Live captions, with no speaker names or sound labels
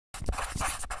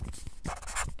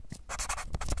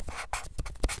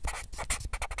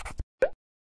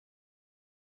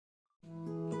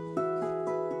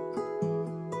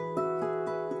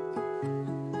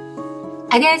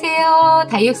안녕하세요.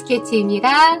 다육스케치입니다.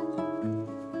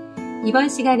 이번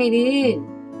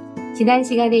시간에는 지난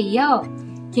시간에 이어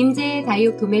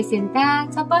김제다육도매센터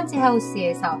첫 번째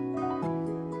하우스에서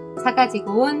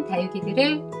사가지고 온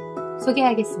다육이들을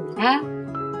소개하겠습니다.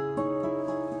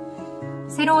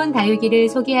 새로운 다육이를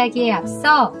소개하기에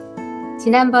앞서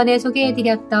지난번에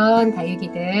소개해드렸던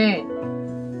다육이들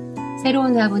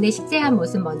새로운 화분의 식재한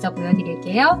모습 먼저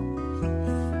보여드릴게요.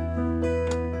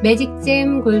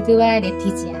 매직잼 골드와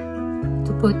레티지아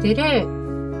두 포트를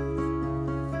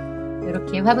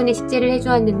이렇게 화분에 식재를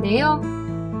해주었는데요.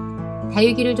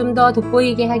 다육이를 좀 더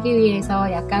돋보이게 하기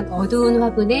위해서 약간 어두운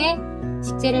화분에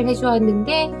식재를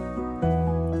해주었는데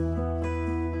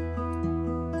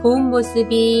고운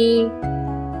모습이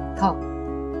더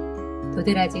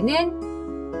도드라지는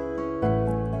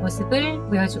모습을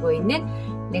보여주고 있는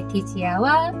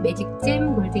레티지아와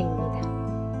매직잼 골드입니다.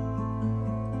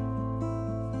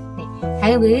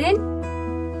 다음은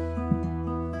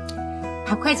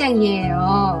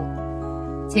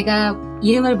박화장이에요. 제가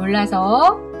이름을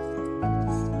몰라서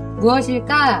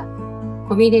무엇일까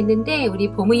고민했는데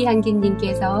우리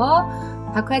보무이향기님께서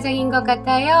박화장인 것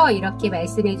같아요 이렇게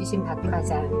말씀해주신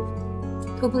박화장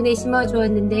토분에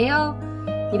심어주었는데요.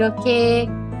 이렇게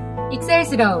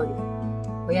익살스러운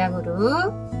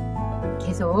모양으로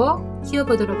계속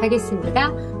키워보도록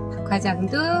하겠습니다.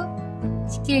 박화장도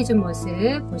식재해준 모습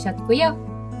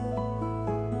보셨고요.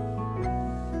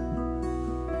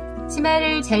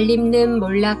 치마를 잘 입는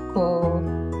몰라코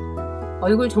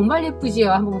얼굴 정말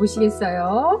예쁘지요? 한번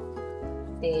보시겠어요?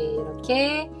 네,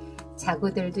 이렇게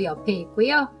자구들도 옆에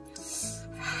있고요.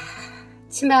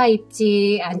 치마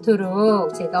입지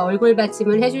않도록 제가 얼굴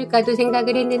받침을 해줄까도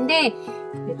생각을 했는데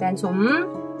일단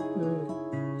좀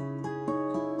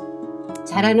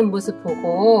잘하는 모습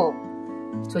보고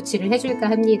조치를 해줄까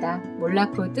합니다.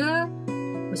 몰라코드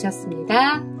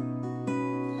보셨습니다.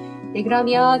 네,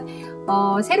 그러면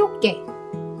새롭게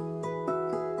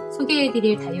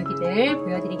소개해드릴 다육이들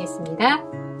보여드리겠습니다.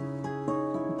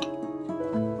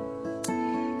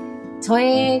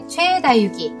 저의 최애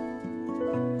다육이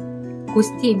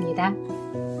고스티입니다.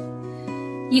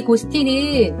 이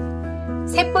고스티는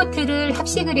새 포트를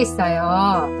합식을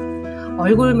했어요.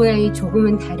 얼굴 모양이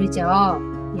조금은 다르죠.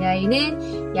 이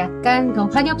아이는 약간 더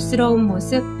환엽스러운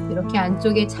모습, 이렇게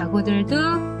안쪽에 자구들도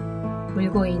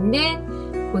물고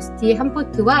있는 고스티 한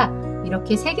포트와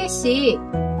이렇게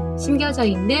 3개씩 심겨져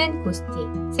있는 고스티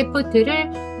새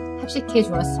포트를 합식해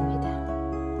주었습니다.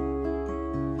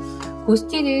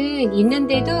 고스티는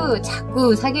있는데도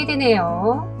자꾸 사게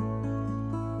되네요.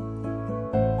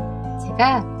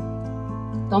 제가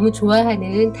너무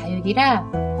좋아하는 다육이라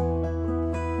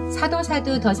사도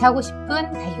더 사고 싶은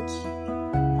다육이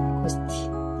고스티.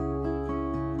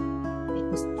 네,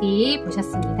 고스티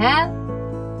보셨습니다.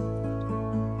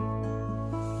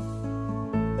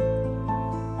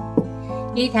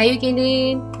 이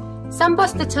다육이는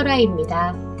선버스트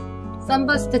철화입니다.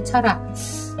 선버스트 철화.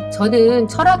 저는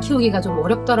철화 키우기가 좀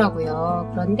어렵더라고요.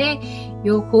 그런데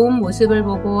요 고운 모습을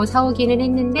보고 사오기는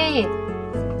했는데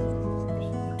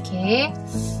이렇게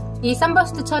이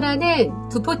선버스트 철화는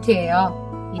두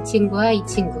포트예요. 이 친구와 이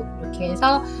친구 이렇게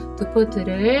해서 두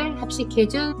포트를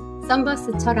합식해준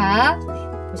선버스트 철화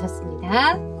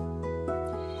보셨습니다.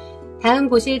 다음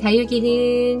보실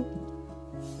다육이는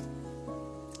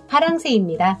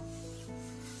파랑새입니다.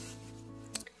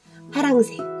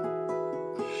 파랑새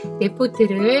네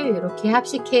포트를 이렇게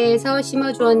합식해서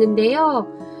심어 주었는데요.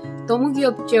 너무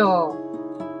귀엽죠?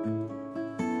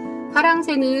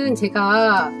 파랑새는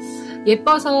제가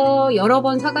예뻐서 여러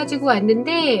번 사가지고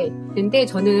왔는데 근데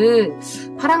저는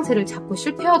파랑새를 자꾸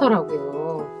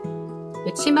실패하더라고요.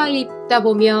 치마 입다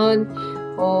보면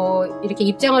이렇게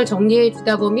입장을 정리해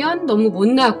주다 보면 너무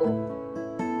못나고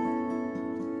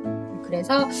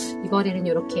그래서 이번에는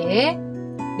이렇게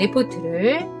네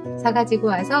포트를 사가지고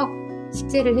와서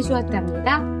식재를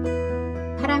해주었답니다.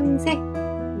 파랑새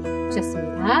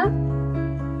보셨습니다.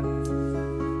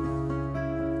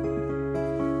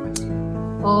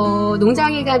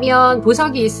 농장에 가면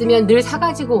보석이 있으면 늘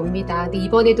사가지고 옵니다. 근데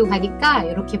이번에도 가니까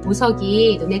이렇게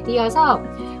보석이 눈에 띄어서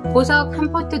보석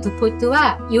한 포트, 두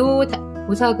포트와 이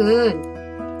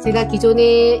보석은 제가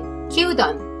기존에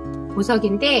키우던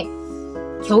보석인데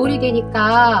겨울이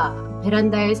되니까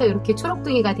베란다에서 이렇게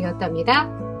초록둥이가 되었답니다.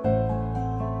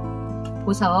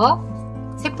 보석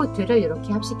세 포트를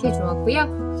이렇게 합식해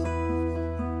주었고요.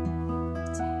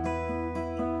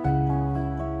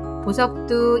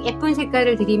 보석도 예쁜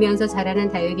색깔을 들이면서 자라는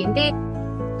다육인데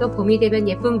또 봄이 되면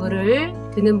예쁜 물을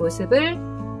드는 모습을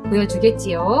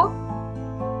보여주겠지요.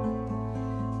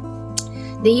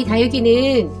 네, 이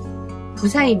다육이는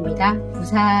부사입니다.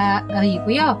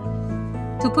 부사이고요.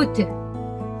 두 포트,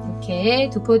 이렇게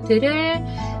두 포트를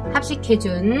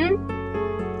합식해준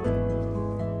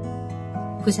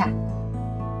부사.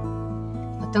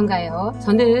 어떤가요?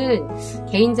 저는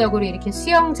개인적으로 이렇게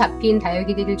수영 잡힌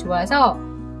다육이들을 좋아서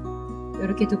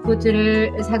이렇게 두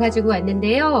포트를 사가지고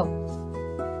왔는데요.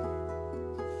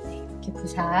 네, 이렇게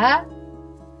부사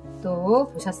또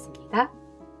보셨습니다.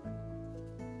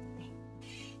 네.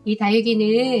 이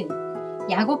다육이는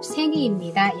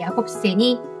야곱새니입니다.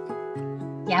 야곱새니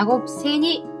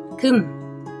금.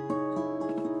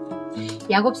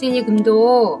 야곱새니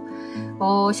금도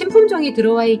신품종이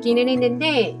들어와 있기는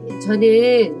했는데,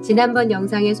 저는 지난번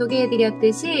영상에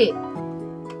소개해드렸듯이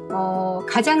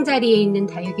가장자리에 있는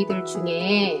다육이들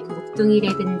중에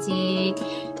묵둥이라든지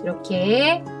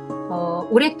이렇게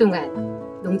오랫동안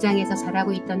농장에서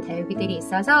자라고 있던 다육이들이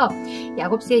있어서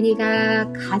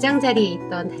야곱새니가 가장자리에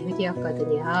있던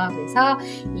다육이였거든요. 그래서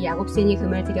이 야곱새니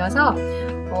금을 들여서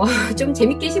좀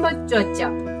재밌게 심어주었죠.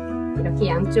 이렇게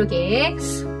양쪽에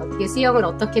어떻게 수영을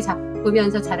어떻게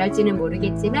잡으면서 자랄지는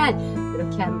모르겠지만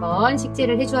이렇게 한번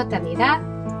식재를 해주었답니다.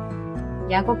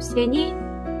 야곱새니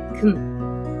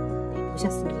금. 네,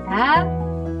 보셨습니다.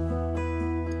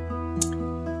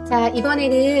 자,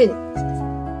 이번에는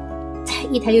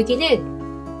이 다육이는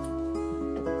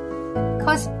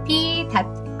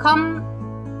커스피닷컴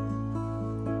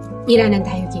이라는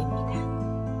다육이입니다.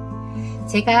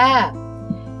 제가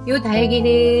이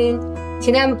다육이는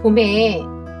지난 봄에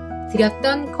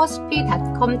드렸던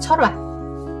커스피닷컴 철화,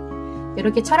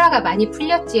 이렇게 철화가 많이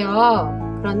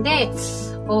풀렸지요. 그런데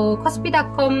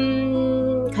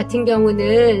커스피닷컴 같은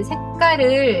경우는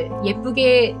색깔을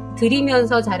예쁘게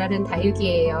들이면서 자라는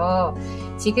다육이에요.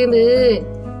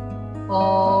 지금은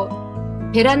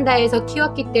베란다에서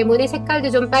키웠기 때문에 색깔도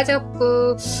좀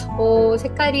빠졌고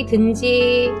색깔이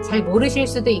든지 잘 모르실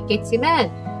수도 있겠지만,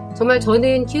 정말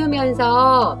저는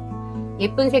키우면서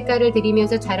예쁜 색깔을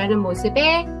들이면서 자라는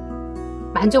모습에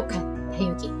만족한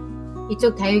다육이.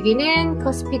 이쪽 다육이는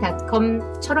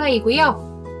커스피닷컴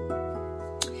철화이고요.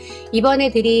 이번에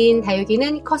드린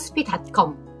다육이는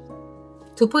커스피닷컴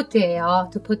두 포트예요.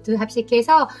 두 포트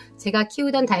합식해서 제가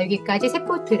키우던 다육이까지 세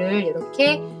포트를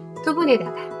이렇게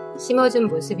투분에다가 심어준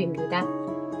모습입니다.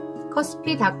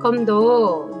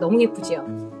 커스피닷컴도 너무 예쁘죠?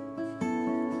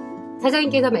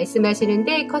 사장님께서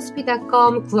말씀하시는데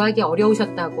커스피닷컴 구하기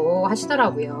어려우셨다고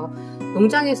하시더라고요.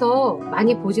 농장에서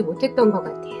많이 보지 못했던 것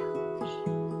같아요.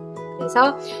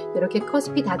 그래서 이렇게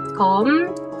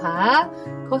커스피닷컴과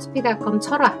커스피닷컴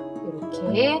철화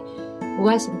이렇게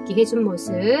모아 심기 해준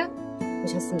모습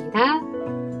보셨습니다.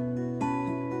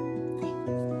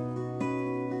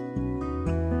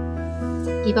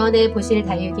 이번에 보실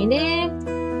다육이는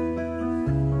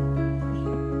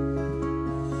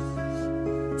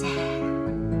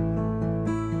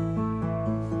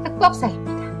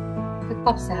흑법사입니다.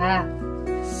 흑법사.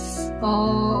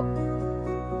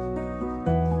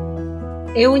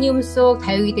 에오니움 속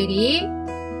다육이들이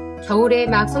겨울에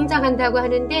막 성장한다고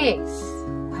하는데,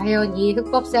 과연 이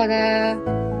흑법사가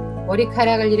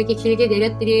머리카락을 이렇게 길게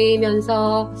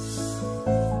내려뜨리면서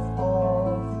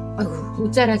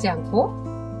웃자라지 않고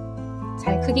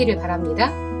잘 크기를 바랍니다.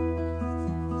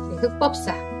 네,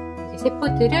 흑법사 세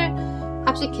포트를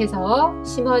합식해서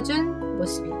심어준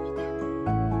모습입니다.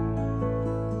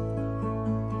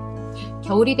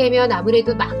 겨울이 되면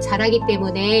아무래도 막 자라기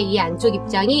때문에 이 안쪽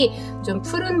입장이 좀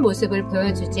푸른 모습을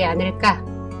보여주지 않을까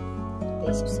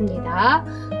싶습니다.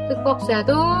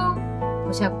 흑법사도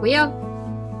보셨고요.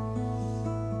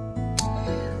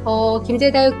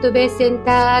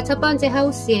 김제다육도매센터 첫 번째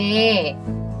하우스에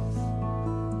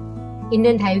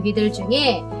있는 다육이들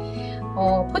중에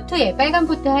포트에 빨간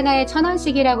포트 하나에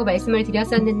 1,000원씩이라고 말씀을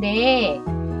드렸었는데,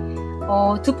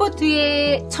 두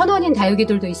포트에 1,000원인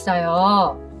다육이들도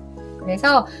있어요.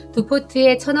 그래서 두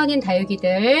포트에 1,000원인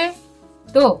다육이들도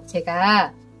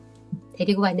제가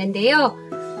데리고 왔는데요.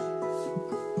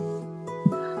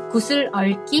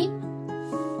 구슬얽기,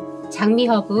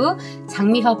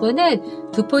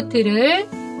 장미허브는 두 포트를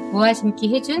모아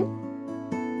심기 해준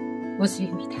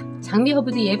모습입니다.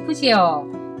 장미허브도 예쁘지요?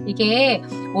 이게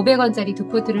 500원짜리 두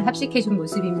포트를 합식해준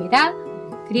모습입니다.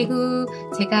 그리고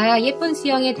제가 예쁜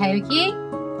수영의 다육이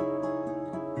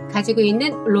가지고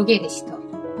있는 로게르시도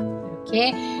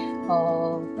이렇게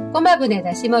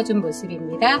꼬마분에다 심어준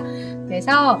모습입니다.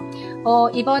 그래서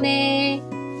이번에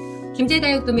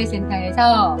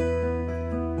김제다육도매센터에서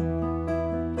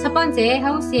첫 번째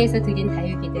하우스에서 드린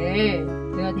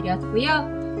다육이들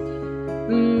보여드렸고요.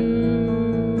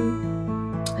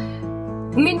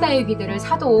 국민다육이들을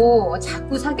사도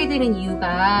자꾸 사게 되는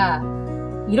이유가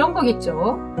이런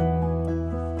거겠죠.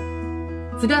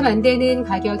 부담 안 되는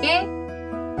가격에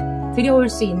들여올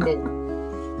수 있는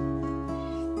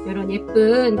이런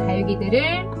예쁜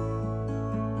다육이들을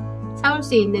사올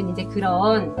수 있는 이제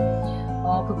그런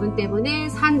부분 때문에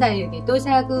산 다육이도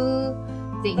사고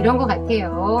이제 이런 것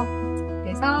같아요.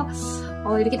 그래서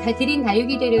이렇게 다 드린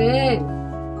다육이들은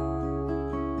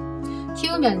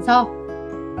키우면서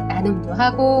나눔도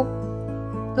하고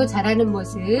또 자라는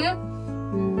모습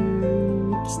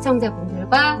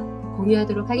시청자분들과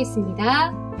공유하도록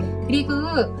하겠습니다. 그리고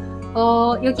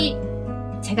여기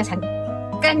제가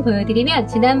잠깐 보여드리면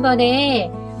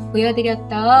지난번에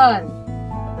보여드렸던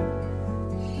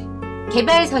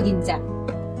개발선인장,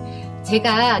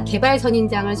 제가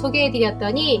개발선인장을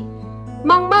소개해드렸더니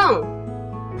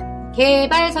멍멍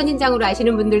개발선인장으로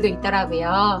아시는 분들도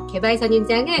있더라고요.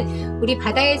 개발선인장은 우리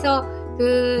바다에서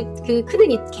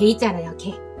크는 개 있잖아요.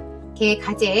 개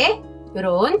가재,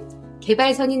 요런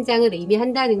개발선인장을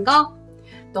의미한다는 거.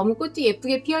 너무 꽃도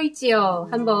예쁘게 피어있지요.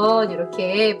 한번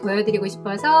이렇게 보여드리고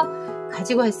싶어서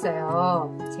가지고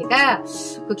왔어요. 제가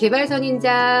그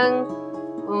개발선인장을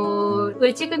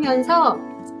찍으면서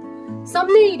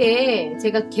썸네일에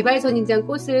제가 개발선인장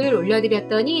꽃을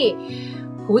올려드렸더니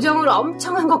보정을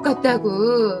엄청 한 것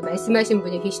같다고 말씀하신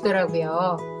분이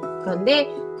계시더라고요. 그런데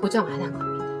보정 안 한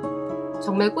겁니다.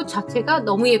 정말 꽃 자체가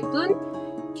너무 예쁜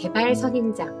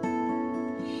개발선인장.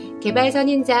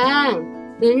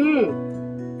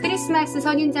 개발선인장은 크리스마스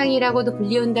선인장이라고도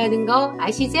불리운다는 거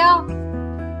아시죠?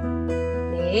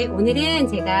 네, 오늘은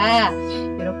제가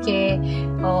이렇게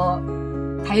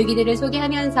다육이들을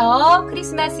소개하면서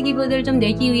크리스마스 기분을 좀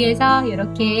내기 위해서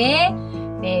이렇게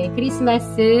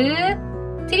크리스마스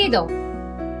트리도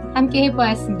함께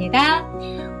해보았습니다.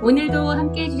 오늘도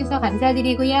함께 해주셔서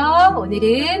감사드리고요.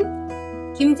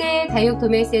 오늘은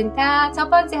김제다육도매센터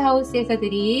첫 번째 하우스에서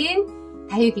드린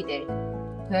다육이들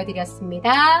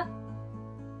보여드렸습니다.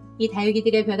 이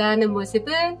다육이들의 변화하는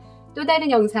모습은 또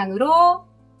다른 영상으로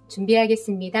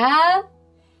준비하겠습니다.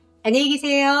 안녕히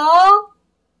계세요.